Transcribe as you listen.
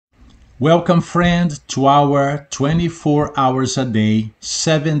Welcome, friend, to our 24 hours a day,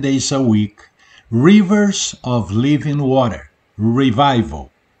 7 days a week, Rivers of Living Water,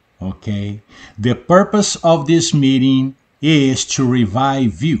 Revival. Okay? The purpose of this meeting is to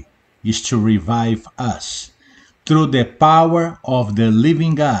revive you, is to revive us through the power of the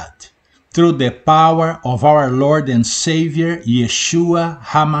living God, through the power of our Lord and Savior, Yeshua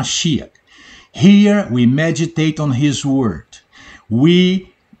HaMashiach. Here we meditate on His Word. We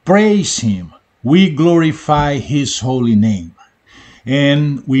praise Him. We glorify His holy name.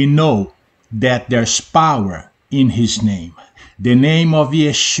 And we know that there's power in His name. The name of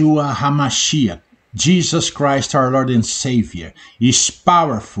Yeshua HaMashiach, Jesus Christ our Lord and Savior, is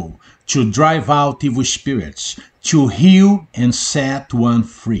powerful to drive out evil spirits, to heal and set one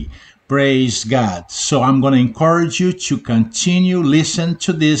free. Praise God. So I'm going to encourage you to continue listen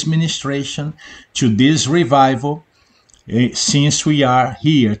to this ministration, to this revival, since we are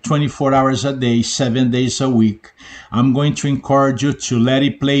here 24 hours a day, 7 days a week. I'm going to encourage you to let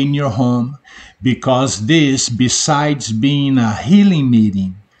it play in your home, because this, besides being a healing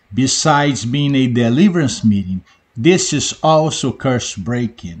meeting, besides being a deliverance meeting, this is also curse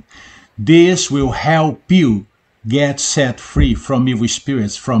breaking. This will help you get set free from evil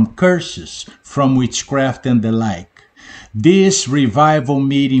spirits, from curses, from witchcraft and the like. This revival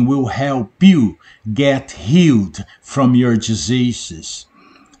meeting will help you get healed from your diseases.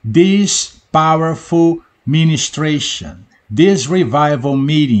 This powerful ministration, this revival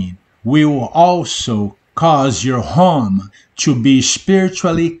meeting will also cause your home to be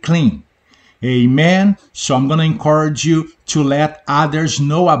spiritually clean. Amen. So I'm going to encourage you to let others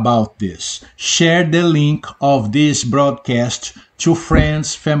know about this. Share the link of this broadcast to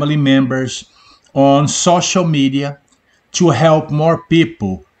friends, family members on social media to help more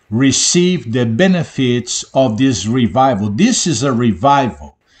people receive the benefits of this revival. This is a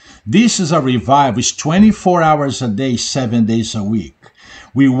revival. This is a revival. It's 24 hours a day, 7 days a week.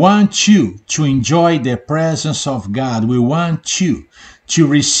 We want you to enjoy the presence of God. We want you to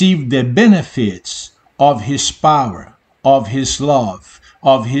receive the benefits of His power, of His love,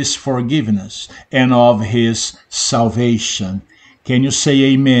 of His forgiveness, and of His salvation. Can you say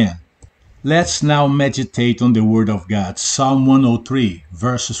amen? Let's now meditate on the Word of God. Psalm 103,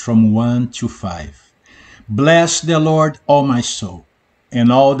 verses from 1 to 5. Bless the Lord, O my soul,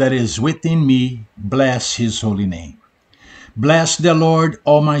 and all that is within me, bless His holy name. Bless the Lord,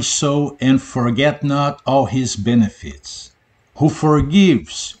 O my soul, and forget not all His benefits, who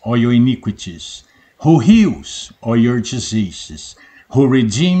forgives all your iniquities, who heals all your diseases, who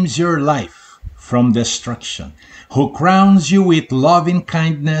redeems your life from destruction, who crowns you with loving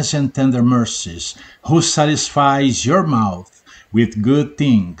kindness and tender mercies, who satisfies your mouth with good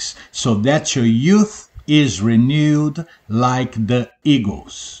things, so that your youth is renewed like the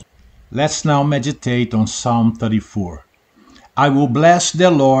eagles. Let's now meditate on Psalm 34. I will bless the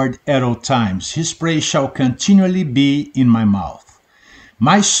Lord at all times. His praise shall continually be in my mouth.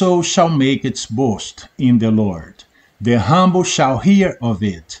 My soul shall make its boast in the Lord. The humble shall hear of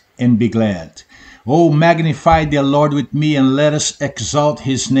it and be glad. Oh, magnify the Lord with me, and let us exalt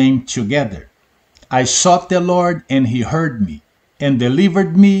His name together. I sought the Lord, and He heard me, and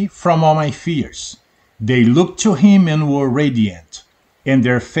delivered me from all my fears. They looked to Him and were radiant, and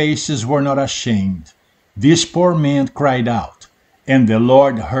their faces were not ashamed. This poor man cried out, and the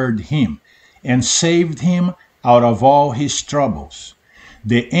Lord heard him, and saved him out of all his troubles.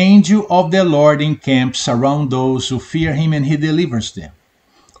 The angel of the Lord encamps around those who fear Him, and He delivers them.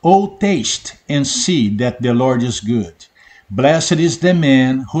 O taste and see that the Lord is good. Blessed is the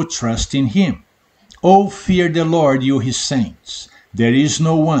man who trusts in Him. O fear the Lord, you His saints. There is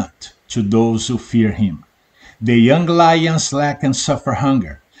no want to those who fear Him. The young lions lack and suffer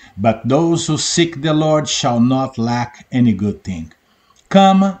hunger, but those who seek the Lord shall not lack any good thing.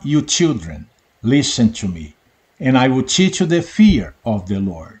 Come, you children, listen to me, and I will teach you the fear of the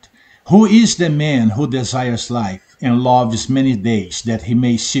Lord. Who is the man who desires life and loves many days, that he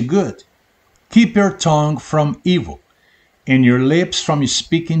may see good? Keep your tongue from evil, and your lips from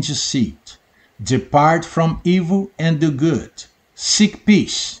speaking deceit. Depart from evil and do good. Seek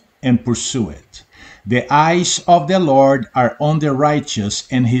peace and pursue it. The eyes of the Lord are on the righteous,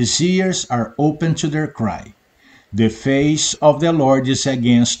 and His ears are open to their cry. The face of the Lord is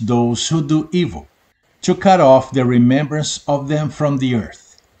against those who do evil, to cut off the remembrance of them from the earth.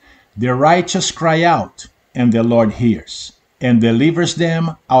 The righteous cry out, and the Lord hears, and delivers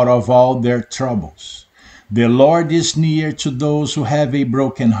them out of all their troubles. The Lord is near to those who have a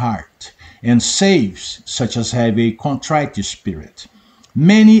broken heart, and saves such as have a contrite spirit.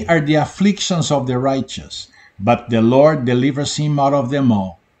 Many are the afflictions of the righteous, but the Lord delivers him out of them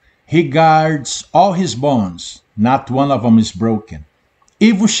all. He guards all his bones, not one of them is broken.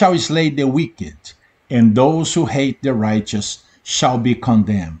 Evil shall slay the wicked, and those who hate the righteous shall be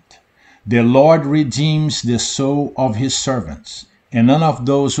condemned. The Lord redeems the soul of his servants, and none of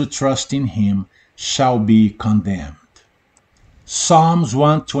those who trust in him shall be condemned. Psalms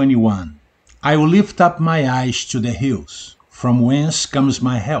 121. I will lift up my eyes to the hills, from whence comes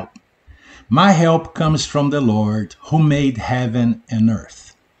my help. My help comes from the Lord, who made heaven and earth.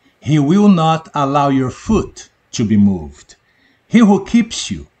 He will not allow your foot to be moved. He who keeps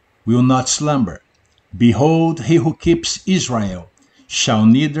you will not slumber. Behold, he who keeps Israel shall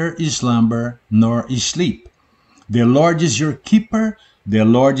neither slumber nor sleep. The Lord is your keeper, the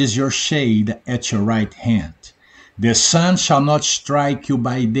Lord is your shade at your right hand. The sun shall not strike you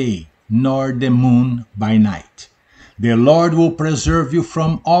by day, nor the moon by night. The Lord will preserve you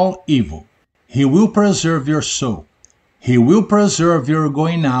from all evil. He will preserve your soul. He will preserve your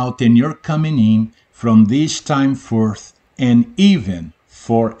going out and your coming in from this time forth and even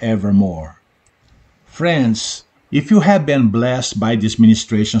forevermore. Friends, if you have been blessed by this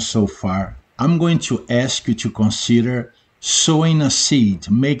ministration so far, I'm going to ask you to consider sowing a seed,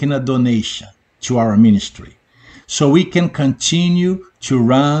 making a donation to our ministry, so we can continue to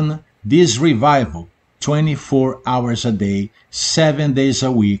run this revival 24 hours a day, 7 days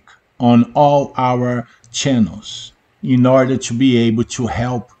a week on all our channels in order to be able to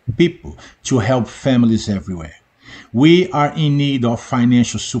help people, to help families everywhere. We are in need of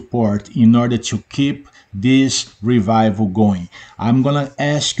financial support in order to keep this revival going. I'm going to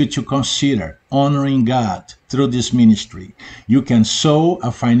ask you to consider honoring God through this ministry. You can sow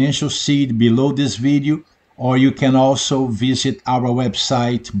a financial seed below this video, or you can also visit our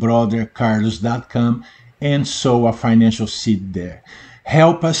website, brothercarlos.com, and sow a financial seed there.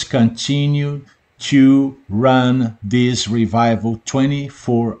 Help us continue to run this revival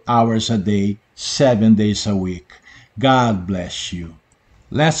 24 hours a day, 7 days a week. God bless you.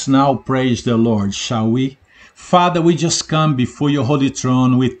 Let's now praise the Lord, shall we? Father, we just come before your holy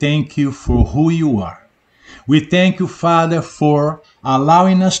throne. We thank you for who you are. We thank you, Father, for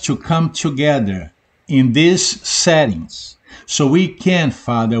allowing us to come together in these settings so we can,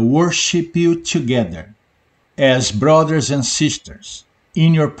 Father, worship you together as brothers and sisters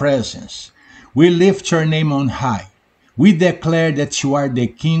in your presence. We lift your name on high. We declare that you are the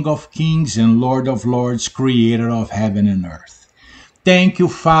King of kings and Lord of lords, creator of heaven and earth. Thank you,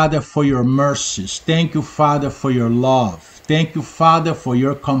 Father, for your mercies. Thank you, Father, for your love. Thank you, Father, for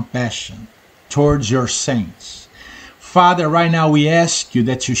your compassion towards your saints. Father, right now we ask you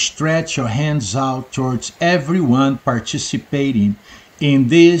that you stretch your hands out towards everyone participating in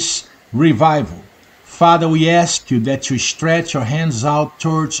this revival. Father, we ask you that you stretch your hands out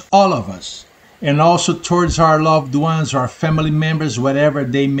towards all of us and also towards our loved ones, our family members, whatever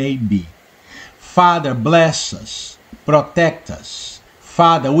they may be. Father, bless us, protect us.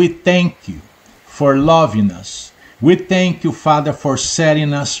 Father, we thank you for loving us. We thank you, Father, for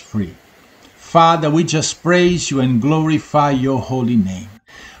setting us free. Father, we just praise you and glorify your holy name.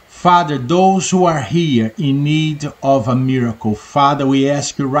 Father, those who are here in need of a miracle, Father, we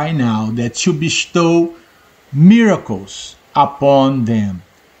ask you right now that you bestow miracles upon them.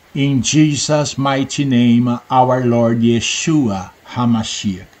 In Jesus' mighty name, our Lord Yeshua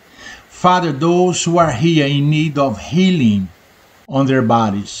HaMashiach. Father, those who are here in need of healing on their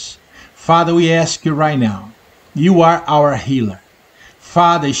bodies, Father, we ask you right now, you are our healer.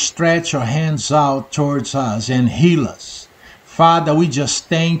 Father, stretch your hands out towards us and heal us. Father, we just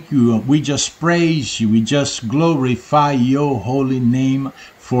thank you, we just praise you, we just glorify your holy name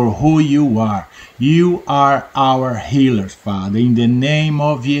for who you are. You are our healer, Father. In the name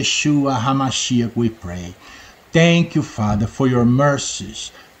of Yeshua HaMashiach we pray. Thank you, Father, for your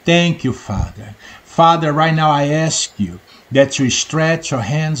mercies. Thank you, Father. Father, right now I ask you that you stretch your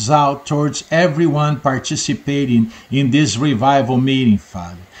hands out towards everyone participating in this revival meeting,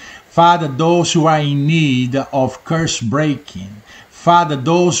 Father. Father, those who are in need of curse breaking. Father,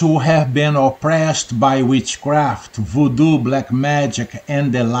 those who have been oppressed by witchcraft, voodoo, black magic,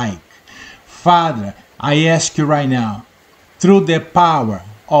 and the like. Father, I ask you right now, through the power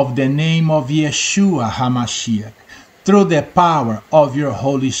of the name of Yeshua HaMashiach, through the power of your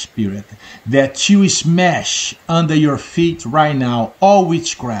Holy Spirit, that you smash under your feet right now all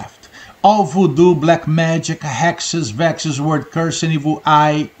witchcraft, all voodoo, black magic, hexes, vexes, word curse, and evil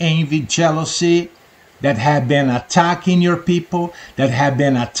eye, envy, jealousy, that have been attacking your people, that have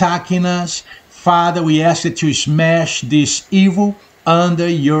been attacking us. Father, we ask that you smash this evil under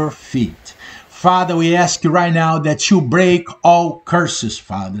your feet. Father, we ask you right now that you break all curses,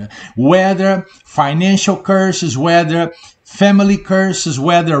 Father, whether financial curses, whether family curses,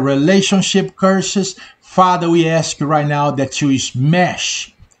 whether relationship curses. Father, we ask you right now that you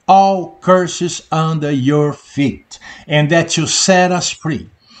smash all curses under your feet and that you set us free,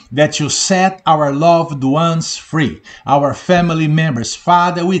 that you set our loved ones free, our family members.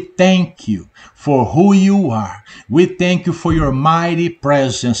 Father, we thank you for who you are. We thank you for your mighty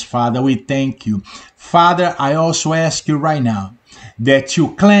presence, Father. We thank you. Father, I also ask you right now that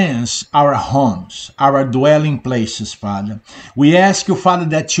you cleanse our homes, our dwelling places, Father. We ask you, Father,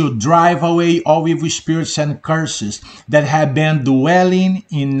 that you drive away all evil spirits and curses that have been dwelling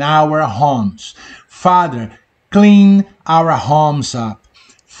in our homes. Father, clean our homes up.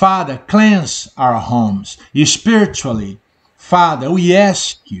 Father, cleanse our homes spiritually. Father, we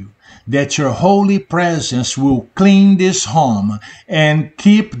ask you that your holy presence will clean this home and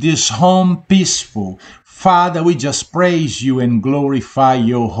keep this home peaceful. Father, we just praise you and glorify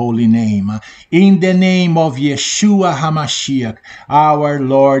your holy name. In the name of Yeshua HaMashiach, our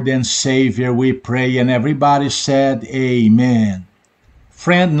Lord and Savior, we pray. And everybody said, Amen.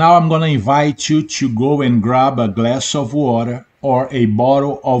 Friend, now I'm going to invite you to go and grab a glass of water or a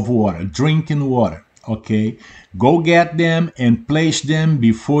bottle of water, drinking water, okay? Go get them and place them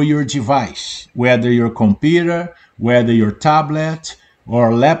before your device, whether your computer, whether your tablet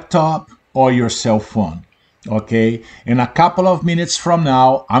or laptop or your cell phone. Okay, in a couple of minutes from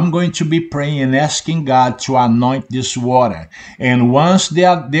now, I'm going to be praying and asking God to anoint this water. And once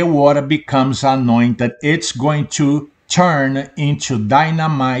the water becomes anointed, it's going to turn into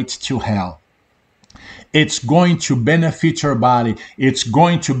dynamite to hell. It's going to benefit your body. It's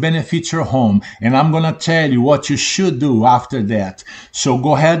going to benefit your home. And I'm going to tell you what you should do after that. So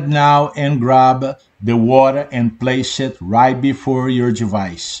go ahead now and grab the water and place it right before your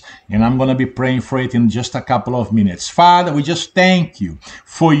device. And I'm going to be praying for it in just a couple of minutes. Father, we just thank you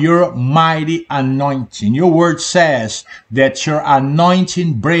for your mighty anointing. Your word says that your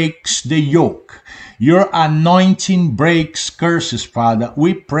anointing breaks the yoke. Your anointing breaks curses, Father.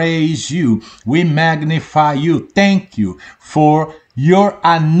 We praise you. We magnify you. Thank you for your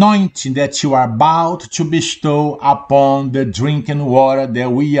anointing that you are about to bestow upon the drinking water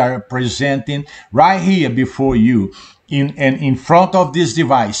that we are presenting right here before you in front of this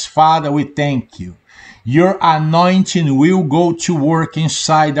device. Father, we thank you. Your anointing will go to work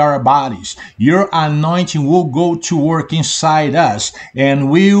inside our bodies. Your anointing will go to work inside us and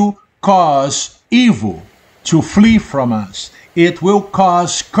will cause evil to flee from us. It will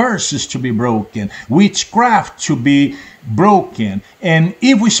cause curses to be broken, witchcraft to be broken, and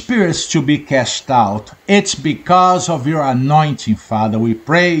evil spirits to be cast out. It's because of your anointing, Father. We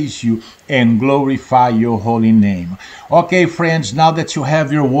praise you and glorify your holy name. Okay, friends, now that you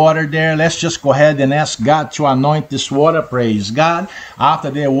have your water there, let's just go ahead and ask God to anoint this water. Praise God. After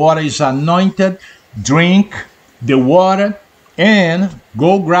the water is anointed, drink the water and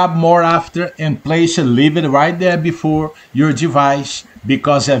go grab more after and place it, leave it right there before your device,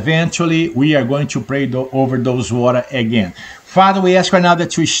 because eventually we are going to pray over those water again. Father, we ask right now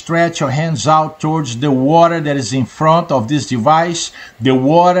that you stretch your hands out towards the water that is in front of this device, the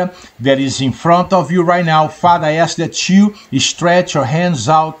water that is in front of you right now. Father, I ask that you stretch your hands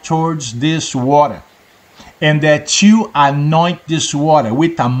out towards this water and that you anoint this water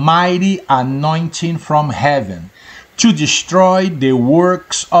with a mighty anointing from heaven, to destroy the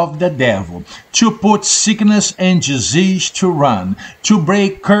works of the devil, to put sickness and disease to run, to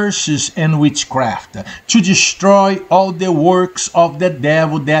break curses and witchcraft, to destroy all the works of the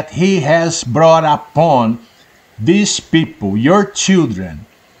devil that he has brought upon these people, your children,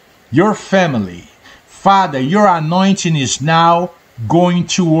 your family. Father, your anointing is now going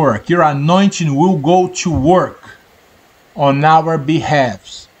to work. Your anointing will go to work on our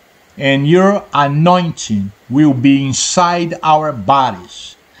behalf. And your anointing will be inside our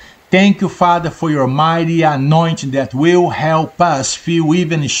bodies. Thank you, Father, for your mighty anointing that will help us feel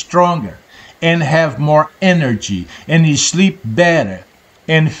even stronger and have more energy and sleep better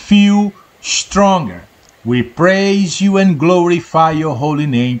and feel stronger. We praise you and glorify your holy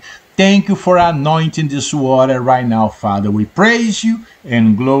name. Thank you for anointing this water right now, Father. We praise you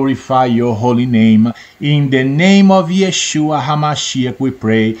and glorify your holy name. In the name of Yeshua HaMashiach, we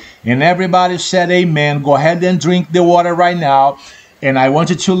pray. And everybody said amen. Go ahead and drink the water right now. And I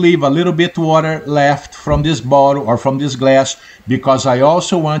want you to leave a little bit water left from this bottle or from this glass, because I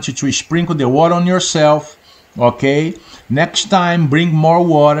also want you to sprinkle the water on yourself. Okay? Next time, bring more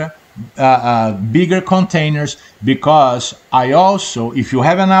water. Bigger containers, because I also, if you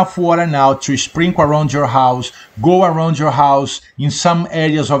have enough water now to sprinkle around your house, go around your house, in some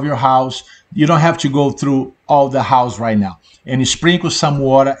areas of your house, You don't have to go through all the house right now. And sprinkle some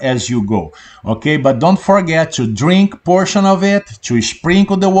water as you go. Okay, but don't forget to drink portion of it, to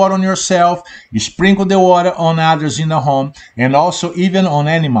sprinkle the water on yourself, you sprinkle the water on others in the home, and also even on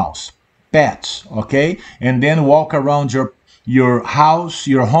animals, pets, okay? And then walk around your house,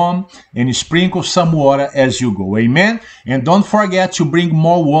 your home, and sprinkle some water as you go. Amen. And don't forget to bring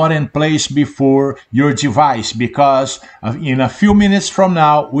more water and place before your device, because in a few minutes from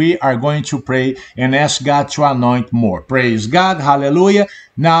now we are going to pray and ask God to anoint more. Praise God. Hallelujah.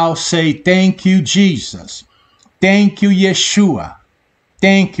 Now say thank you, Jesus. Thank you, Yeshua.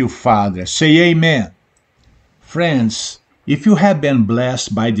 Thank you, Father. Say amen. Friends, if you have been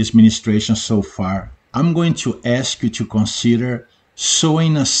blessed by this ministration so far, I'm going to ask you to consider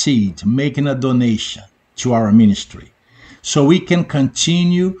sowing a seed, making a donation to our ministry, so we can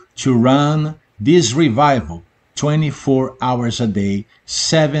continue to run this revival 24 hours a day,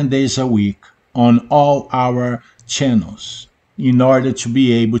 7 days a week on all our channels, in order to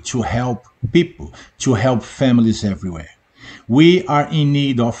be able to help people, to help families everywhere. We are in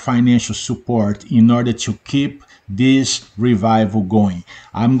need of financial support in order to keep this revival going.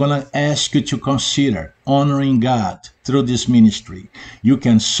 I'm going to ask you to consider honoring God through this ministry. You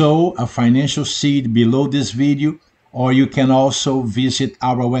can sow a financial seed below this video, or you can also visit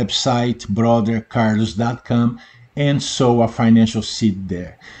our website, brothercarlos.com, and sow a financial seed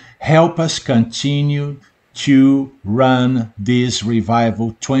there. Help us continue to run this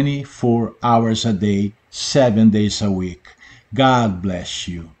revival 24 hours a day, 7 days a week. God bless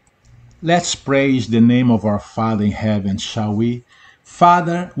you. Let's praise the name of our Father in heaven, shall we?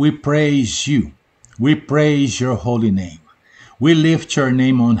 Father, we praise you. We praise your holy name. We lift your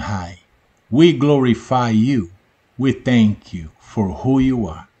name on high. We glorify you. We thank you for who you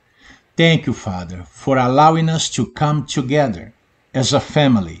are. Thank you, Father, for allowing us to come together as a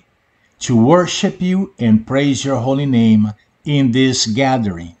family to worship you and praise your holy name in this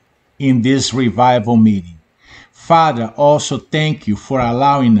gathering, in this revival meeting. Father, also thank you for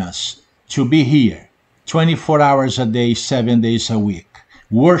allowing us to be here 24 hours a day, 7 days a week,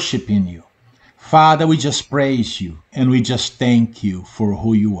 worshiping you. Father, we just praise you and we just thank you for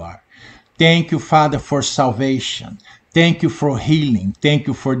who you are. Thank you, Father, for salvation. Thank you for healing. Thank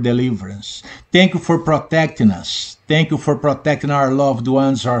you for deliverance. Thank you for protecting us. Thank you for protecting our loved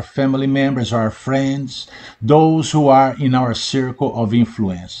ones, our family members, our friends, those who are in our circle of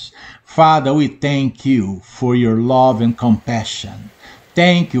influence. Father, we thank you for your love and compassion.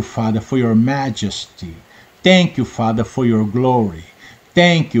 Thank you, Father, for your majesty. Thank you, Father, for your glory.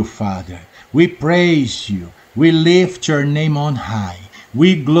 Thank you, Father. We praise you. We lift your name on high.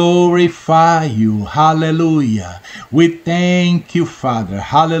 We glorify you. Hallelujah. We thank you, Father.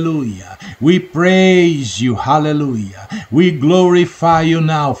 Hallelujah. We praise you. Hallelujah. We glorify you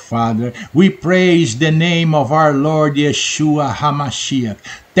now, Father. We praise the name of our Lord Yeshua HaMashiach.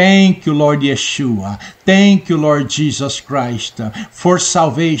 Thank you, Lord Yeshua. Thank you, Lord Jesus Christ, for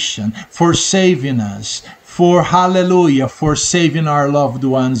salvation, for saving us, for hallelujah, for saving our loved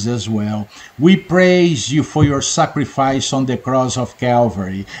ones as well. We praise you for your sacrifice on the cross of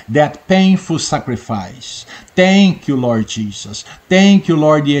Calvary, that painful sacrifice. Thank you, Lord Jesus. Thank you,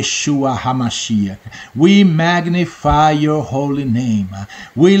 Lord Yeshua HaMashiach. We magnify your holy name.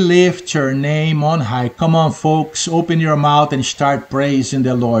 We lift your name on high. Come on, folks, open your mouth and start praising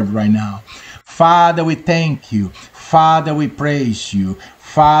the Lord right now. Father, we thank you. Father, we praise you.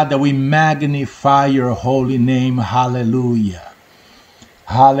 Father, we magnify your holy name. Hallelujah.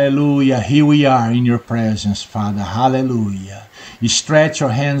 Hallelujah. Here we are in your presence, Father. Hallelujah. You stretch your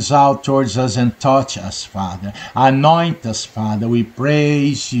hands out towards us and touch us, Father. Anoint us, Father. We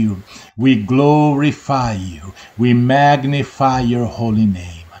praise you. We glorify you. We magnify your holy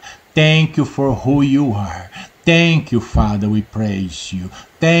name. Thank you for who you are. Thank you, Father. We praise you.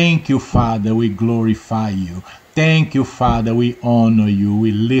 Thank you, Father. We glorify you. Thank you, Father. We honor you.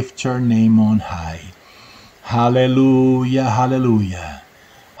 We lift your name on high. Hallelujah, hallelujah.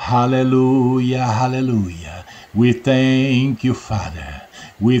 Hallelujah, hallelujah. We thank you, Father.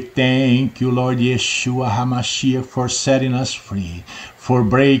 We thank you, Lord Yeshua HaMashiach, for setting us free, for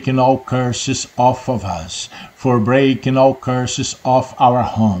breaking all curses off of us, for breaking all curses off our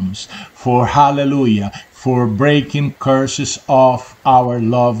homes, for hallelujah, for breaking curses off our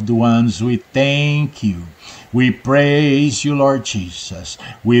loved ones. We thank you. We praise you, Lord Jesus.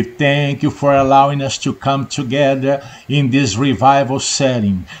 We thank you for allowing us to come together in this revival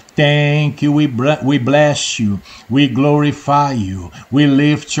setting. Thank you. We bless you. We glorify you. We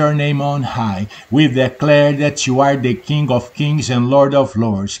lift your name on high. We declare that you are the King of kings and Lord of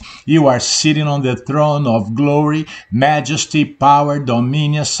lords. You are sitting on the throne of glory, majesty, power,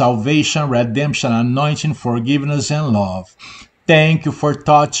 dominion, salvation, redemption, anointing, forgiveness, and love. Thank you for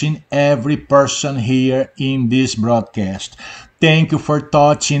touching every person here in this broadcast. Thank you for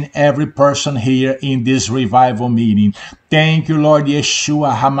touching every person here in this revival meeting. Thank you, Lord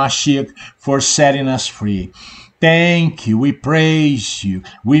Yeshua HaMashiach, for setting us free. Thank you. We praise you.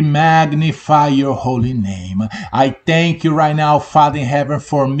 We magnify your holy name. I thank you right now, Father in heaven,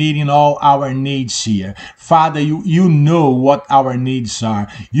 for meeting all our needs here. Father, you know what our needs are.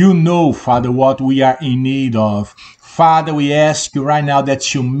 You know, Father, what we are in need of. Father, we ask you right now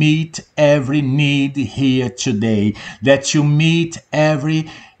that you meet every need here today, that you meet every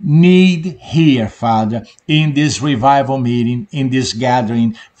need here, Father, in this revival meeting, in this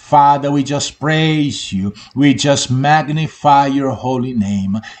gathering. Father, we just praise you. We just magnify your holy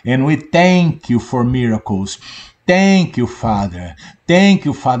name. And we thank you for miracles. Thank you, Father. Thank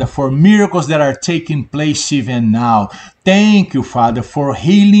you, Father, for miracles that are taking place even now. Thank you, Father, for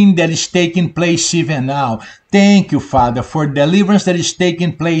healing that is taking place even now. Thank you, Father, for deliverance that is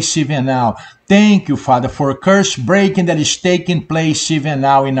taking place even now. Thank you, Father, for curse breaking that is taking place even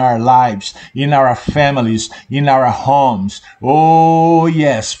now in our lives, in our families, in our homes. Oh,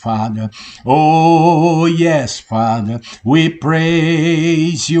 yes, Father. Oh, yes, Father. We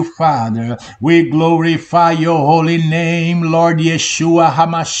praise you, Father. We glorify your holy name, Lord Yeshua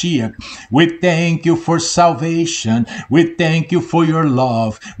HaMashiach. We thank you for salvation. We thank you for your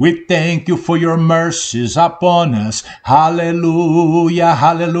love. We thank you for your mercies upon us. Hallelujah,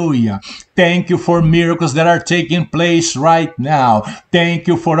 hallelujah. Thank you for miracles that are taking place right now. Thank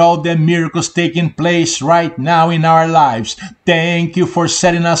you for all the miracles taking place right now in our lives. Thank you for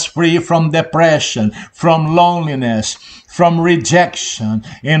setting us free from depression, from loneliness, from rejection,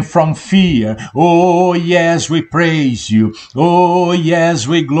 and from fear. Oh, yes, we praise you. Oh, yes,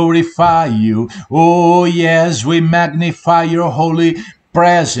 we glorify you. Oh, yes, we magnify your holy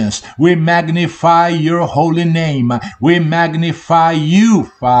presence. We magnify your holy name. We magnify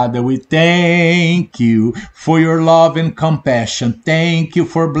you, Father. We thank you for your love and compassion. Thank you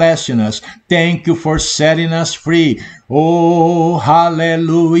for blessing us. Thank you for setting us free. Oh,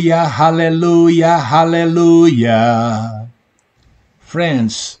 hallelujah, hallelujah, hallelujah.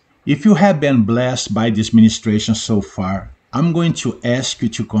 Friends, if you have been blessed by this ministration so far, I'm going to ask you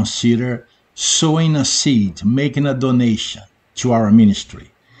to consider sowing a seed, making a donation to our ministry,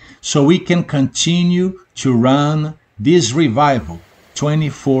 so we can continue to run this revival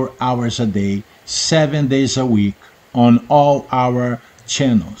 24 hours a day, 7 days a week on all our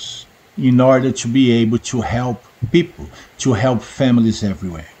channels, in order to be able to help people, to help families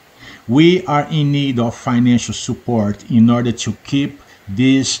everywhere. We are in need of financial support in order to keep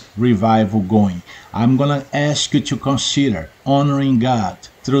this revival going. I'm going to ask you to consider honoring God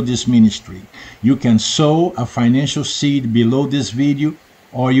through this ministry. You can sow a financial seed below this video,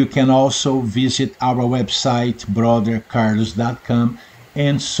 or you can also visit our website, brothercarlos.com,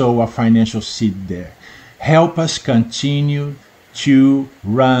 and sow a financial seed there. Help us continue to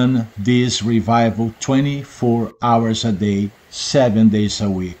run this revival 24 hours a day, 7 days a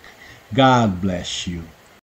week. God bless you.